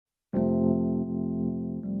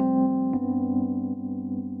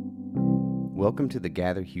Welcome to the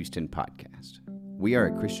Gather Houston podcast. We are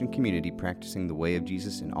a Christian community practicing the way of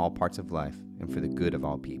Jesus in all parts of life and for the good of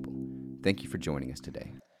all people. Thank you for joining us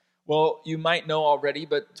today. Well, you might know already,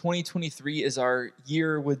 but 2023 is our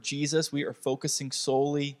year with Jesus. We are focusing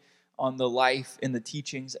solely on the life and the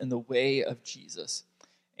teachings and the way of Jesus.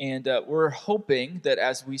 And we're hoping that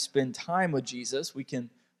as we spend time with Jesus, we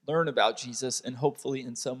can learn about Jesus and hopefully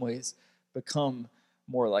in some ways become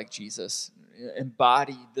more like Jesus,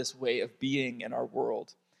 embody this way of being in our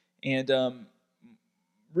world. And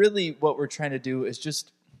really what we're trying to do is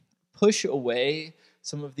just push away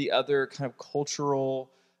some of the other kind of cultural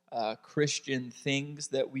Christian things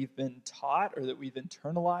that we've been taught or that we've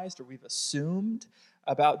internalized or we've assumed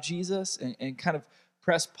about Jesus and kind of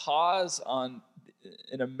press pause on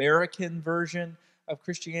an American version of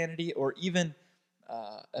Christianity or even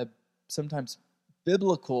a sometimes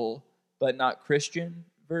biblical but not Christian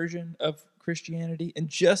version of Christianity and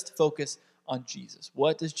just focus on Jesus.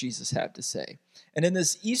 What does Jesus have to say? And in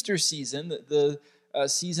this Easter season, the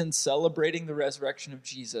season celebrating the resurrection of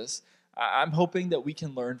Jesus, I'm hoping that we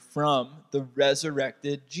can learn from the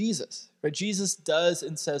resurrected Jesus. Right? Jesus does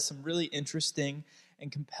and says some really interesting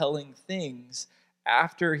and compelling things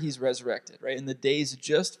after he's resurrected, right? In the days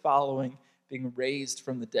just following being raised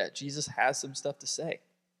from the dead. Jesus has some stuff to say.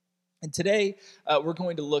 And today, we're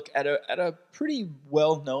going to look at a pretty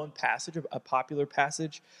well-known passage, a popular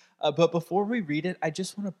passage. But before we read it, I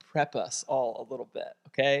just want to prep us all a little bit,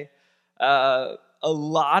 okay? A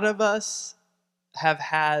lot of us have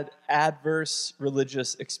had adverse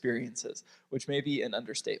religious experiences, which may be an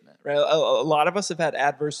understatement, right? A lot of us have had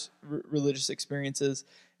adverse religious experiences,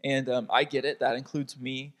 and I get it. That includes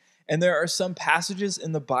me. And there are some passages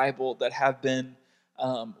in the Bible that have been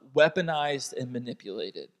weaponized and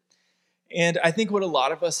manipulated. And I think what a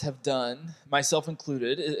lot of us have done, myself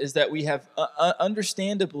included, is that we have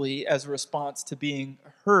understandably, as a response to being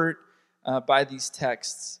hurt by these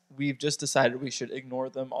texts, we've just decided we should ignore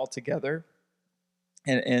them altogether.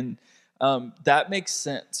 And that makes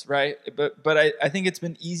sense, right? But I think it's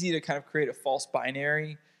been easy to kind of create a false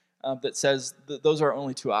binary that says those are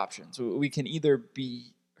only two options. We can either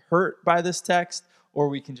be hurt by this text or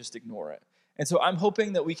we can just ignore it. And so I'm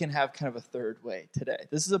hoping that we can have kind of a third way today.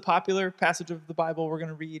 This is a popular passage of the Bible we're going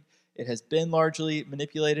to read. It has been largely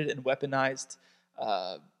manipulated and weaponized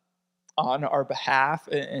on our behalf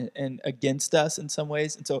and against us in some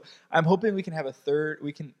ways. And so I'm hoping we can have a third,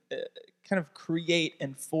 we can kind of create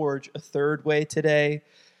and forge a third way today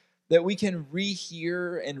that we can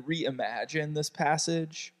rehear and reimagine this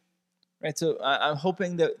passage. Right? So I'm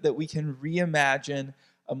hoping that we can reimagine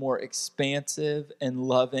a more expansive and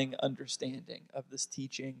loving understanding of this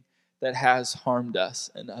teaching that has harmed us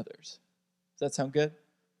and others. Does that sound good?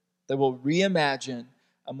 That we'll reimagine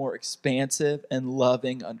a more expansive and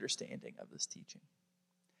loving understanding of this teaching.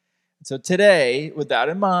 And so today, with that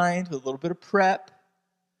in mind, with a little bit of prep,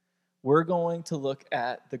 we're going to look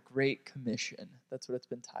at the Great Commission. That's what it's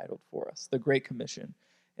been titled for us, the Great Commission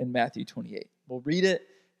in Matthew 28. We'll read it,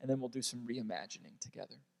 and then we'll do some reimagining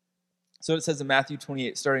together. So it says in Matthew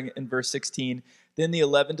 28, starting in verse 16, "Then the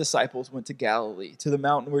 11 disciples went to Galilee, to the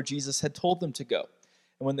mountain where Jesus had told them to go.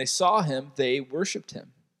 And when they saw him, they worshipped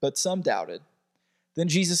him, but some doubted. Then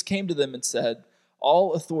Jesus came to them and said,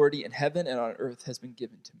 'All authority in heaven and on earth has been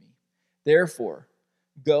given to me. Therefore,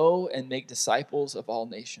 go and make disciples of all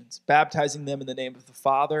nations, baptizing them in the name of the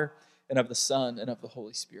Father and of the Son and of the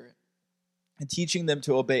Holy Spirit, and teaching them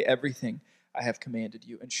to obey everything I have commanded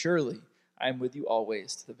you. And surely I am with you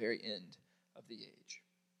always to the very end of the age.'"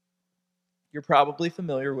 You're probably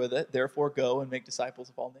familiar with it. Therefore, go and make disciples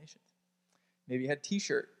of all nations. Maybe you had a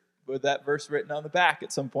t-shirt with that verse written on the back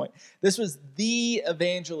at some point. This was the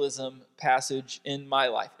evangelism passage in my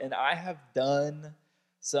life, and I have done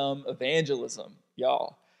some evangelism,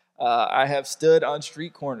 y'all. I have stood on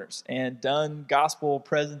street corners and done gospel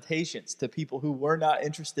presentations to people who were not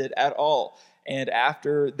interested at all. And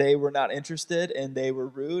after they were not interested and they were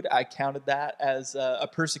rude, I counted that as a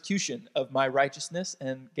persecution of my righteousness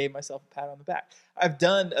and gave myself a pat on the back. I've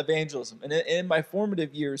done evangelism. And in my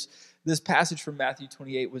formative years, this passage from Matthew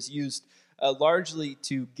 28 was used largely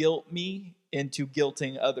to guilt me into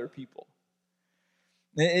guilting other people.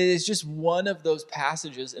 It is just one of those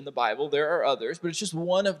passages in the Bible. There are others, but it's just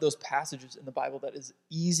one of those passages in the Bible that is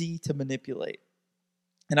easy to manipulate.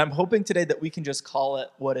 And I'm hoping today that we can just call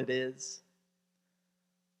it what it is.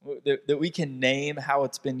 That we can name how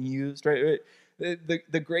it's been used, right?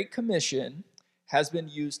 The Great Commission has been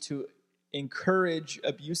used to encourage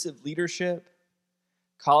abusive leadership,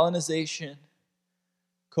 colonization,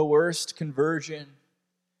 coerced conversion,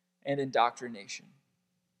 and indoctrination.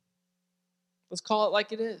 Let's call it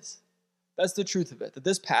like it is. That's the truth of it, that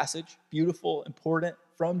this passage, beautiful, important,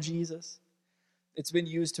 from Jesus, it's been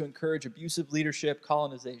used to encourage abusive leadership,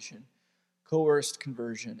 colonization, coerced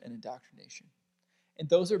conversion, and indoctrination. And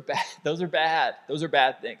those are bad. Those are bad. Those are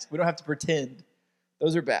bad things. We don't have to pretend.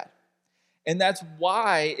 Those are bad. And that's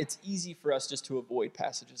why it's easy for us just to avoid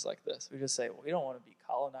passages like this. We just say, well, we don't want to be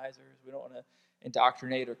colonizers. We don't want to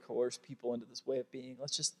indoctrinate or coerce people into this way of being.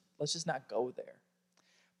 Let's just not go there.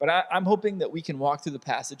 But I'm hoping that we can walk through the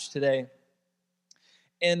passage today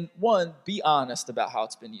and, one, be honest about how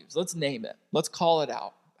it's been used. Let's name it. Let's call it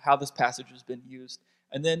out, how this passage has been used.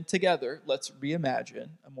 And then together, let's reimagine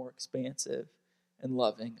a more expansive and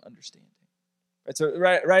loving understanding. Right, so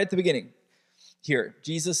right at the beginning here,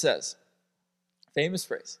 Jesus says, famous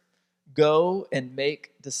phrase, go and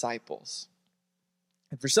make disciples.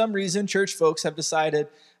 And for some reason, church folks have decided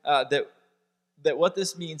that what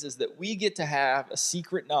this means is that we get to have a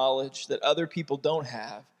secret knowledge that other people don't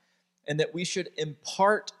have, and that we should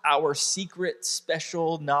impart our secret,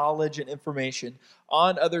 special knowledge and information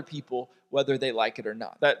on other people, whether they like it or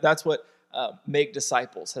not. That's what make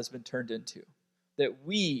disciples has been turned into. That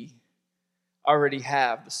we already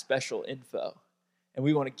have the special info, and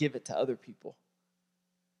we want to give it to other people.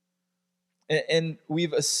 And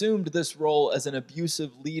we've assumed this role as an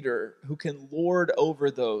abusive leader who can lord over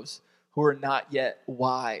those who are not yet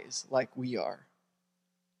wise like we are.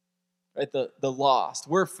 Right? The lost.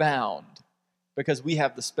 We're found because we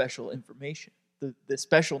have the special information, the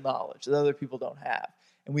special knowledge that other people don't have.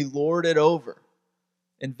 And we lord it over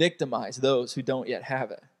and victimize those who don't yet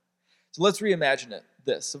have it. So let's reimagine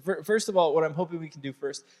this. So first of all, what I'm hoping we can do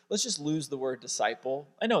first, let's just lose the word disciple.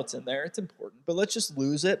 I know it's in there, it's important, but let's just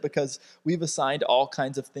lose it because we've assigned all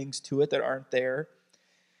kinds of things to it that aren't there.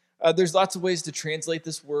 There's lots of ways to translate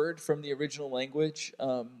this word from the original language.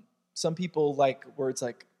 Some people like words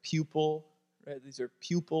like pupil, right? These are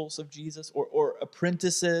pupils of Jesus, or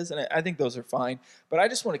apprentices, and I think those are fine. But I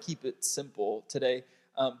just want to keep it simple today.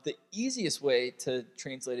 The easiest way to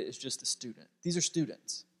translate it is just a student. These are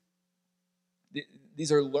students.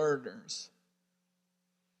 These are learners.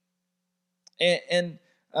 And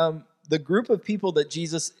the group of people that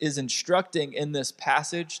Jesus is instructing in this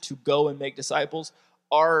passage to go and make disciples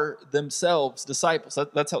are themselves disciples.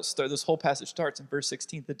 That's how this whole passage starts in verse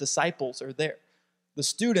 16. The disciples are there. The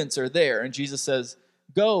students are there. And Jesus says,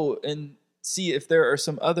 go and see if there are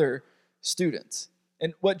some other students.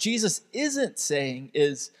 And what Jesus isn't saying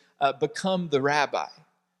is become the rabbi,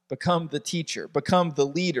 become the teacher, become the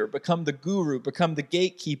leader, become the guru, become the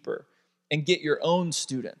gatekeeper, and get your own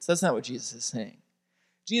students. That's not what Jesus is saying.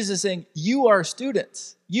 Jesus is saying, you are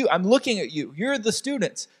students. I'm looking at you. You're the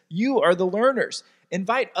students. You are the learners.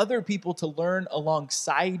 Invite other people to learn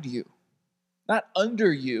alongside you, not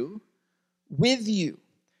under you, with you.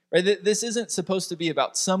 Right? This isn't supposed to be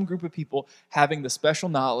about some group of people having the special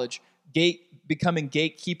knowledge, becoming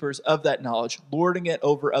gatekeepers of that knowledge, lording it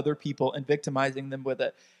over other people and victimizing them with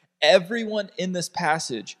it. Everyone in this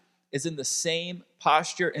passage is in the same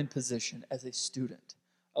posture and position as a student,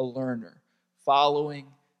 a learner, following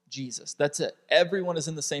Jesus. That's it. Everyone is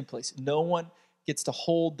in the same place. No one gets to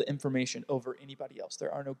hold the information over anybody else.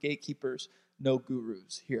 There are no gatekeepers, no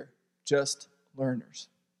gurus here, just learners.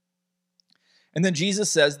 And then Jesus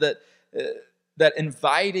says that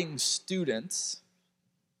inviting students,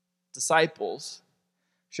 disciples,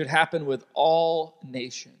 should happen with all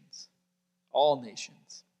nations. All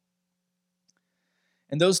nations.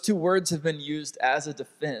 And those two words have been used as a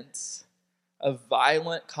defense of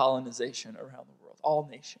violent colonization around the world. All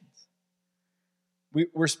nations.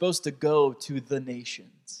 We're supposed to go to the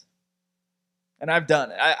nations. And I've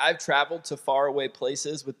done it. I've traveled to faraway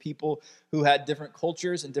places with people who had different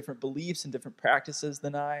cultures and different beliefs and different practices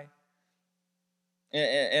than I.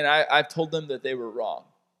 And I've told them that they were wrong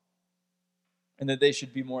and that they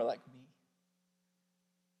should be more like me.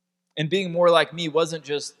 And being more like me wasn't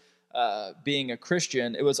just being a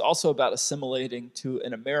Christian. It was also about assimilating to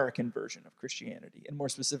an American version of Christianity, and more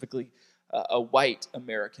specifically, a white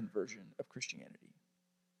American version of Christianity.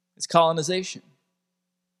 It's colonization.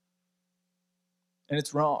 And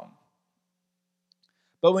it's wrong.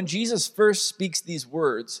 But when Jesus first speaks these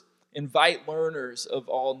words, invite learners of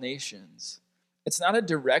all nations, it's not a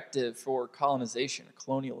directive for colonization or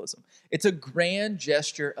colonialism. It's a grand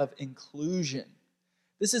gesture of inclusion.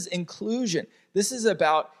 This is inclusion. This is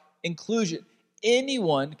about inclusion.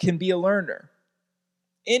 Anyone can be a learner.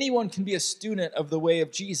 Anyone can be a student of the way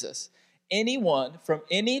of Jesus. Anyone from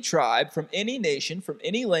any tribe, from any nation, from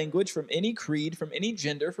any language, from any creed, from any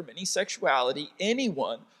gender, from any sexuality,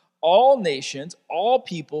 anyone, all nations, all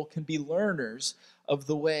people can be learners of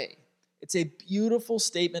the way. It's a beautiful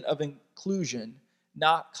statement of inclusion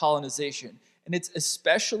not colonization. And it's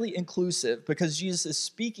especially inclusive because Jesus is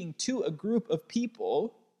speaking to a group of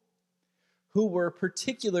people who were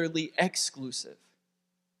particularly exclusive.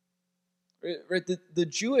 Right? The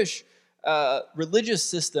Jewish religious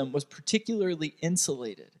system was particularly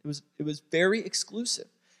insulated. It was very exclusive.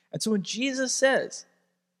 And so when Jesus says,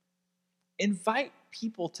 invite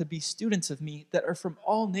people to be students of me that are from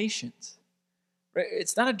all nations, right?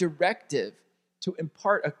 It's not a directive to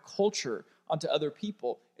impart a culture onto other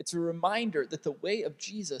people. It's a reminder that the way of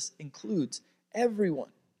Jesus includes everyone.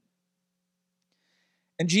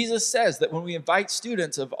 And Jesus says that when we invite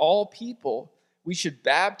students of all people, we should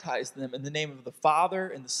baptize them in the name of the Father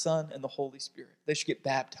and the Son and the Holy Spirit. They should get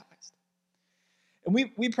baptized. And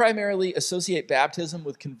we primarily associate baptism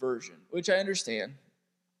with conversion, which I understand.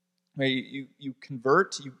 You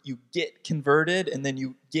convert, you get converted, and then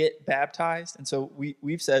you get baptized. And so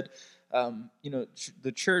we've said,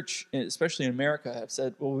 the church, especially in America, have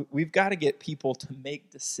said, well, we've got to get people to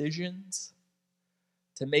make decisions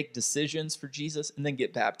for Jesus and then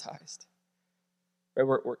get baptized. Right?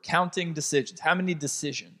 We're counting decisions. How many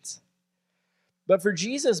decisions? But for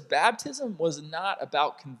Jesus, baptism was not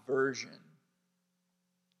about conversion.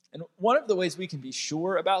 And one of the ways we can be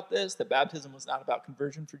sure about this, that baptism was not about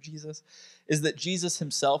conversion for Jesus, is that Jesus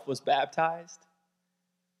himself was baptized.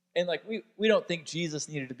 And we don't think Jesus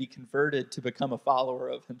needed to be converted to become a follower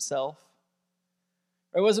of himself.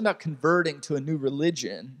 It wasn't about converting to a new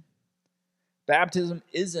religion. Baptism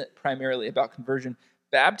isn't primarily about conversion.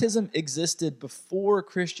 Baptism existed before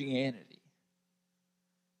Christianity.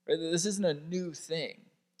 Right? This isn't a new thing.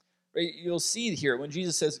 Right? You'll see here when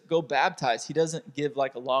Jesus says, go baptize, he doesn't give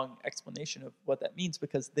a long explanation of what that means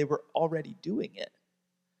because they were already doing it.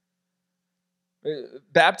 Right?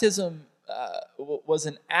 Baptism was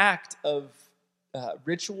an act of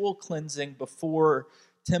ritual cleansing before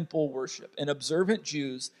temple worship. And observant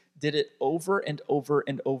Jews did it over and over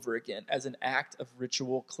and over again as an act of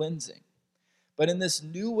ritual cleansing. But in this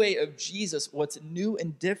new way of Jesus, what's new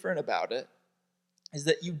and different about it is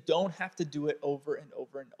that you don't have to do it over and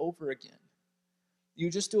over and over again. You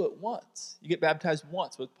just do it once. You get baptized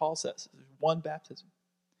once, what Paul says. There's one baptism.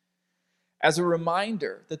 As a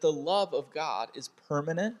reminder that the love of God is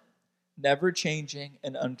permanent, never changing,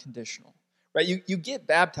 and unconditional. Right? You get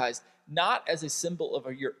baptized not as a symbol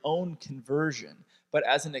of your own conversion, but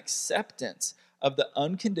as an acceptance of the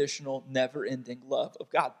unconditional, never-ending love of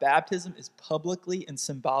God. Baptism is publicly and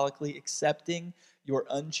symbolically accepting your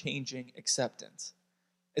unchanging acceptance.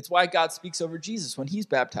 It's why God speaks over Jesus when he's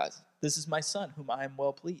baptized. This is my son, whom I am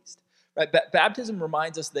well pleased. Right? Baptism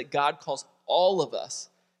reminds us that God calls all of us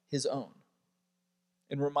his own,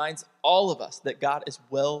 and reminds all of us that God is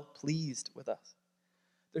well pleased with us.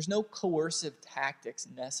 There's no coercive tactics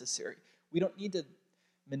necessary. We don't need to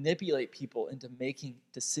manipulate people into making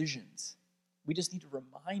decisions. We just need to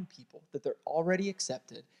remind people that they're already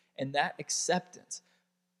accepted, and that acceptance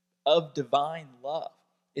of divine love,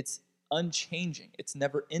 it's unchanging, it's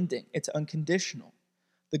never ending, it's unconditional.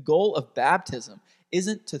 The goal of baptism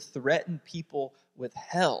isn't to threaten people with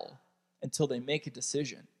hell until they make a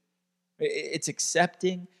decision. It's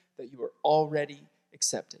accepting that you are already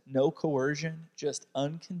accepted. No coercion, just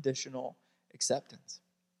unconditional acceptance.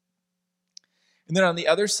 And then on the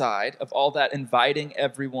other side of all that inviting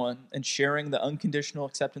everyone and sharing the unconditional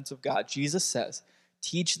acceptance of God, Jesus says,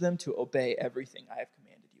 teach them to obey everything I have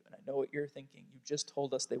commanded you. And I know what you're thinking. You just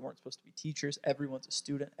told us they weren't supposed to be teachers. Everyone's a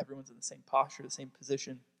student. Everyone's in the same posture, the same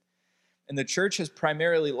position. And the church has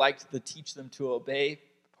primarily liked the teach them to obey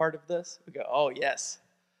part of this. We go, oh, yes,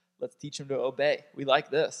 let's teach them to obey. We like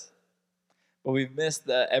this. But we've missed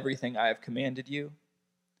the everything I have commanded you.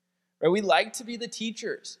 Right? We like to be the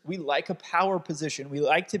teachers. We like a power position. We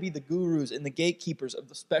like to be the gurus and the gatekeepers of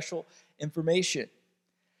the special information.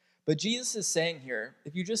 But Jesus is saying here,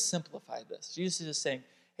 if you just simplify this, Jesus is just saying,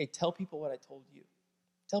 hey, tell people what I told you.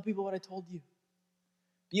 Tell people what I told you.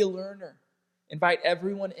 Be a learner. Invite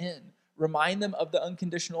everyone in. Remind them of the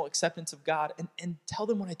unconditional acceptance of God and tell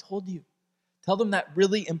them what I told you. Tell them that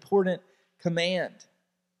really important command.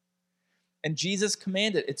 And Jesus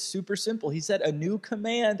commanded, it's super simple. He said, a new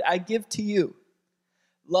command I give to you.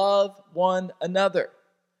 Love one another.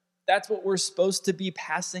 That's what we're supposed to be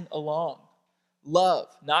passing along. Love,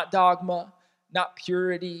 not dogma, not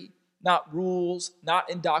purity, not rules, not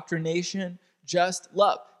indoctrination, just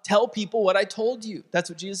love. Tell people what I told you. That's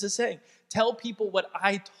what Jesus is saying. Tell people what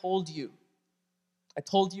I told you. I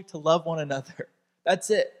told you to love one another. That's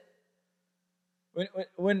it.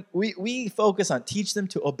 When we focus on teach them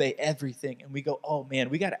to obey everything, and we go, oh man,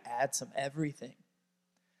 we got to add some everything.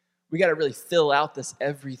 We got to really fill out this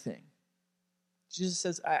everything. Jesus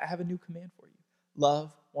says, I have a new command for you.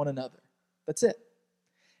 Love one another. That's it.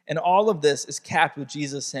 And all of this is capped with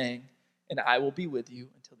Jesus saying, and I will be with you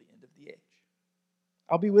until the end of the age.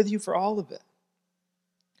 I'll be with you for all of it.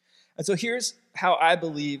 And so here's how I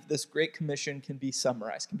believe this Great Commission can be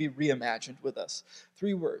summarized, can be reimagined with us.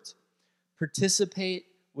 3 words. Participate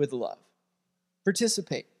with love.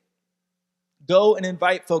 Participate. Go and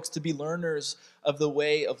invite folks to be learners of the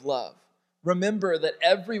way of love. Remember that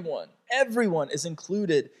everyone is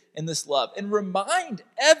included in this love. And remind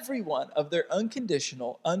everyone of their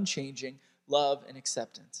unconditional, unchanging love and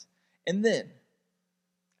acceptance. And then,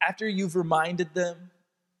 after you've reminded them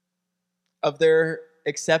of their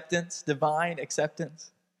acceptance, divine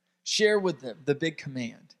acceptance, share with them the big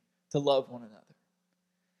command to love one another.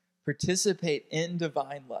 Participate in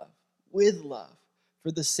divine love, with love,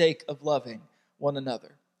 for the sake of loving one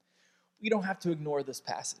another. We don't have to ignore this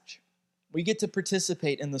passage. We get to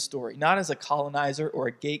participate in the story, not as a colonizer or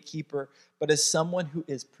a gatekeeper, but as someone who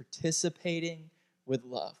is participating with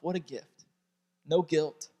love. What a gift. No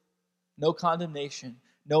guilt, no condemnation,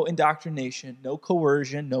 no indoctrination, no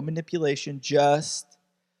coercion, no manipulation, just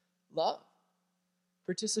love.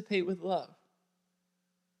 Participate with love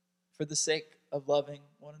for the sake of loving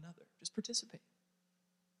one another. Just participate.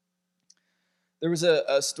 There was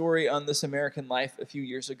a story on This American Life a few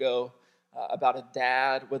years ago about a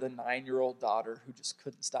dad with a 9-year-old daughter who just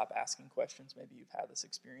couldn't stop asking questions. Maybe you've had this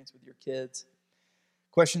experience with your kids.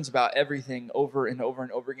 Questions about everything over and over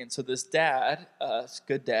and over again. So this dad,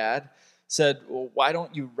 good dad, said, well, why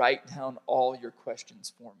don't you write down all your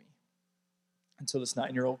questions for me? And so this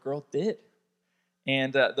 9-year-old girl did.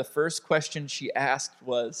 And the first question she asked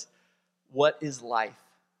was, what is life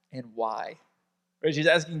and why? Right? She's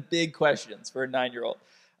asking big questions for a 9-year-old.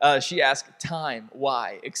 She asked, time,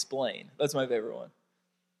 why, explain. That's my favorite one.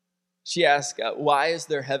 She asked, why is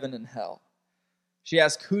there heaven and hell? She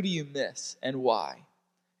asked, who do you miss and why?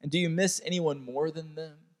 And do you miss anyone more than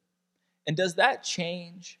them? And does that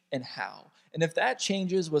change and how? And if that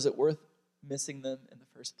changes, was it worth missing them in the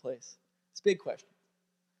first place? It's a big question.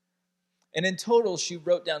 And in total, she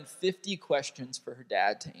wrote down 50 questions for her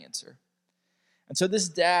dad to answer. And so this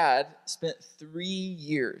dad spent 3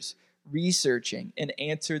 years researching and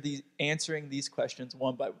answering these questions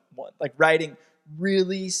one by one, like writing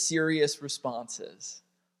really serious responses,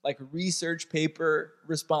 like research paper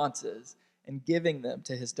responses, and giving them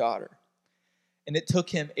to his daughter. And it took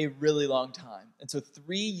him a really long time. And so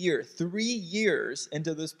 3 years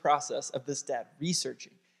into this process of this dad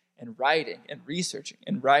researching and writing and researching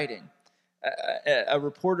and writing, a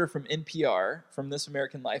reporter from NPR, from This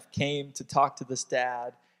American Life, came to talk to this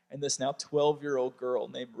dad and this now 12-year-old girl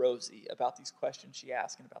named Rosie about these questions she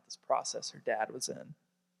asked and about this process her dad was in.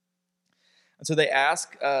 And so they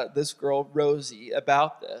asked this girl, Rosie,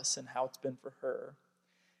 about this and how it's been for her.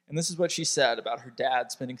 And this is what she said about her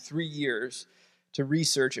dad spending 3 years to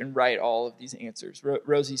research and write all of these answers.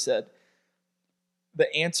 Rosie said,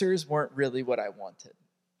 the answers weren't really what I wanted.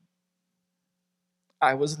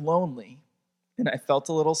 I was lonely, and I felt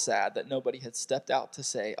a little sad that nobody had stepped out to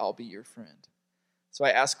say, I'll be your friend. So I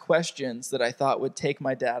asked questions that I thought would take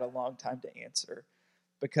my dad a long time to answer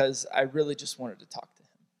because I really just wanted to talk to him.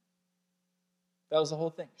 That was the whole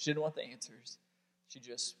thing. She didn't want the answers. She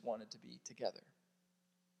just wanted to be together.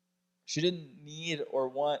 She didn't need or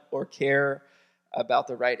want or care about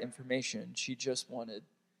the right information. She just wanted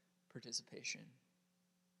participation.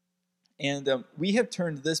 And we have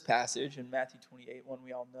turned this passage in Matthew 28, one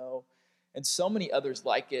we all know, and so many others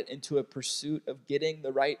like it, into a pursuit of getting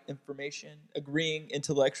the right information, agreeing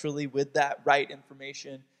intellectually with that right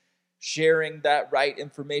information, sharing that right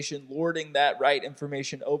information, lording that right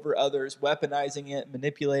information over others, weaponizing it,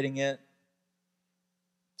 manipulating it,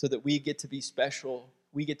 so that we get to be special,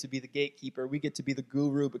 we get to be the gatekeeper, we get to be the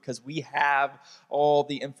guru because we have all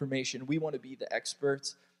the information. We want to be the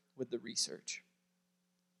experts with the research.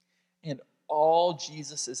 And all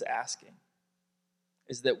Jesus is asking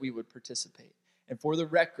is that we would participate. And for the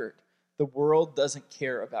record, the world doesn't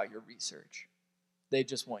care about your research. They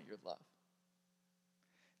just want your love.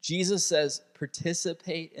 Jesus says,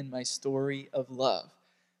 participate in my story of love.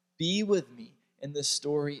 Be with me in this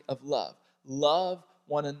story of love. Love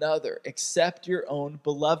one another. Accept your own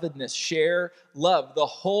belovedness. Share love. The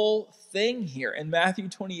whole thing here in Matthew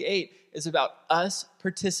 28 is about us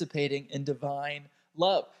participating in divine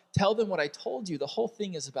love. Tell them what I told you. The whole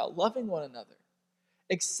thing is about loving one another.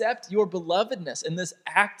 Accept your belovedness in this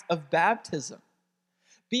act of baptism.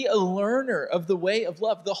 Be a learner of the way of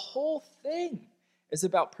love. The whole thing is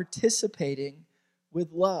about participating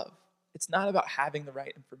with love. It's not about having the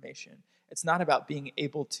right information. It's not about being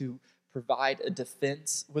able to provide a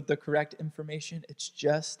defense with the correct information. It's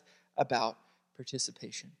just about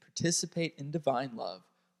participation. Participate in divine love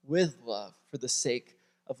with love for the sake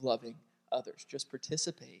of loving others. Just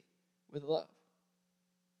participate with love.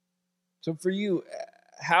 So for you,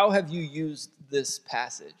 how have you used this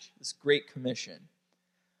passage, this Great Commission?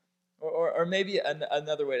 Or maybe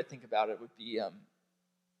another way to think about it would be,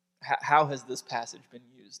 how has this passage been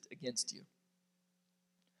used against you?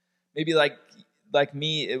 Maybe like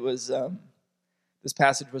me, it was this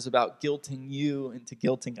passage was about guilting you into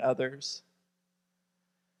guilting others.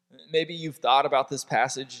 Maybe you've thought about this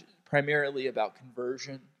passage primarily about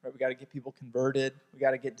conversion. Right? We got to get people converted. We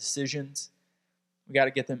got to get decisions. We got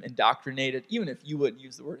to get them indoctrinated. Even if you wouldn't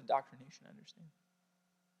use the word indoctrination, I understand.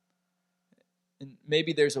 And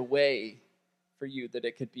maybe there's a way for you that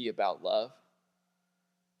it could be about love.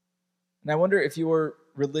 And I wonder if your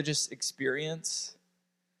religious experience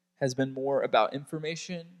has been more about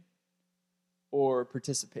information or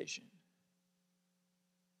participation.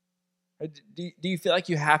 Do you feel like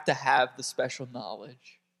you have to have the special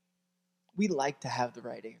knowledge? We like to have the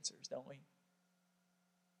right answers, don't we?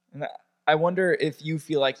 And I wonder if you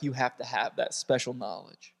feel like you have to have that special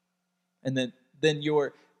knowledge. And then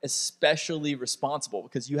you're especially responsible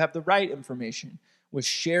because you have the right information with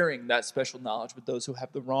sharing that special knowledge with those who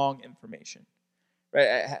have the wrong information.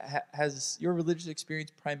 Right? Has your religious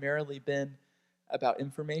experience primarily been about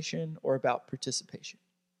information or about participation?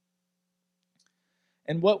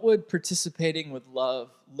 And what would participating with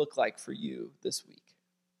love look like for you this week?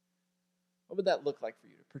 What would that look like for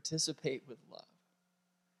you to participate with love?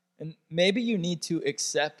 And maybe you need to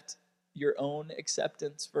accept your own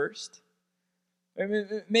acceptance first.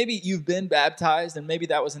 Maybe you've been baptized, and maybe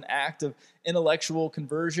that was an act of intellectual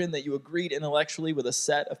conversion, that you agreed intellectually with a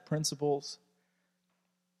set of principles.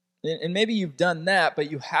 And maybe you've done that,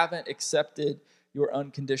 but you haven't accepted your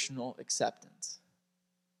unconditional acceptance.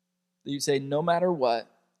 That you say, no matter what,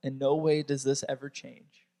 in no way does this ever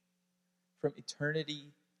change. From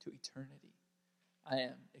eternity to eternity, I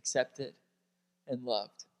am accepted and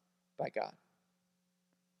loved by God.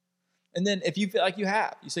 And then if you feel like you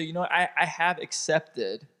say, you know what, I have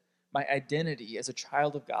accepted my identity as a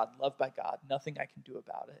child of God, loved by God, nothing I can do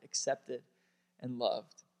about it, accepted and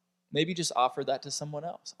loved. Maybe just offer that to someone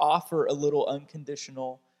else. Offer a little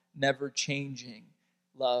unconditional, never-changing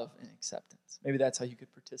love and acceptance. Maybe that's how you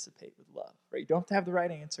could participate with love. Right? You don't have to have the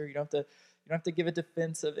right answer. You don't have to give a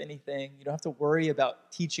defense of anything. You don't have to worry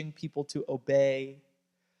about teaching people to obey.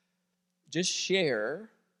 Just share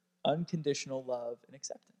unconditional love and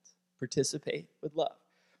acceptance. Participate with love.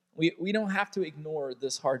 We don't have to ignore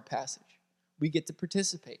this hard passage. We get to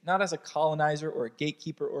participate, not as a colonizer or a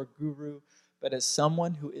gatekeeper or a guru, but as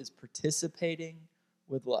someone who is participating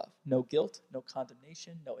with love. No guilt, no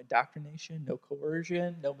condemnation, no indoctrination, no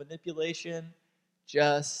coercion, no manipulation,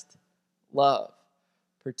 just love.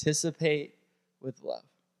 Participate with love.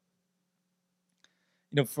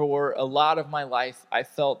 You know, for a lot of my life, I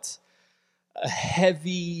felt a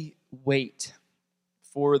heavy weight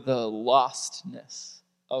for the lostness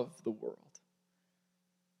of the world.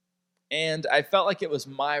 And I felt like it was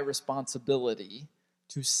my responsibility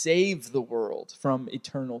to save the world from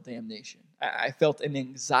eternal damnation. I felt an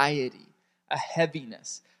anxiety, a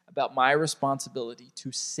heaviness about my responsibility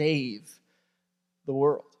to save the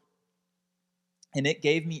world. And it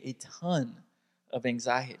gave me a ton of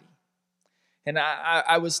anxiety. And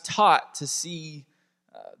I was taught to see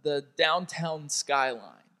the downtown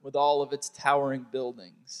skyline with all of its towering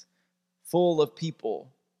buildings, full of people.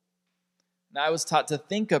 And I was taught to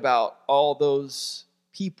think about all those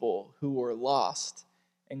people who were lost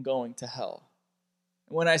and going to hell.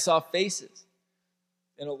 And when I saw faces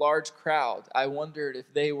in a large crowd, I wondered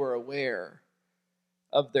if they were aware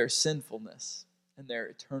of their sinfulness and their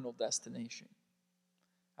eternal destination.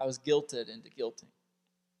 I was guilted into guilting.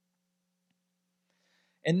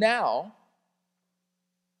 And now,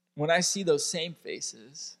 when I see those same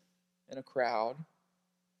faces in a crowd,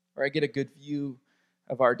 or I get a good view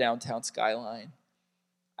of our downtown skyline,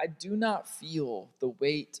 I do not feel the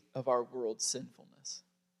weight of our world's sinfulness.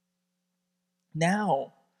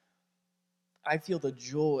 Now, I feel the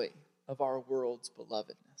joy of our world's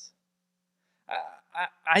belovedness.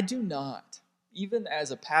 I do not, even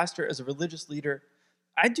as a pastor, as a religious leader,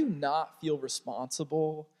 I do not feel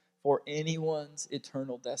responsible for anyone's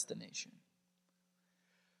eternal destination.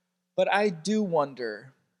 But I do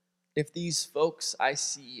wonder if these folks I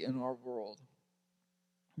see in our world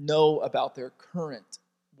know about their current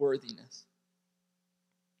worthiness.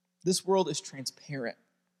 This world is transparent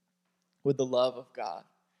with the love of God.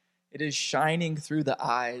 It is shining through the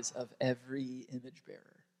eyes of every image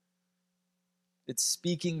bearer. It's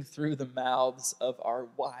speaking through the mouths of our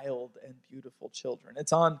wild and beautiful children.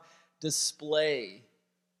 It's on display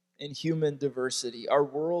in human diversity. Our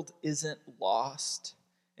world isn't lost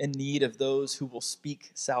in need of those who will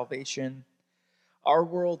speak salvation. Our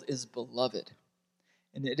world is beloved,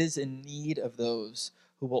 and it is in need of those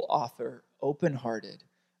who will offer open-hearted,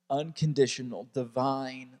 unconditional,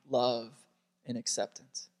 divine love and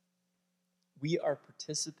acceptance. We are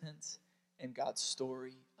participants in God's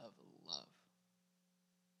story of love.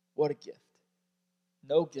 What a gift.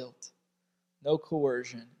 No guilt, no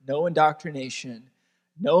coercion, no indoctrination,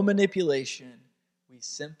 no manipulation. We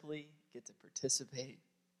simply get to participate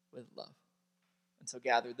with love. And so,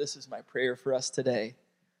 gather, this is my prayer for us today.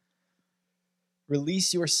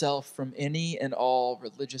 Release yourself from any and all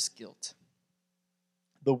religious guilt.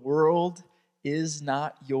 The world is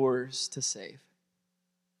not yours to save.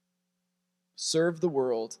 Serve the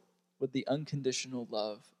world with the unconditional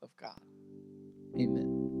love of God.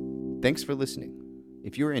 Amen. Thanks for listening.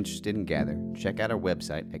 If you're interested in Gather, check out our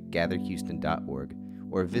website at gatherhouston.org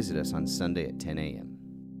or visit us on Sunday at 10 a.m.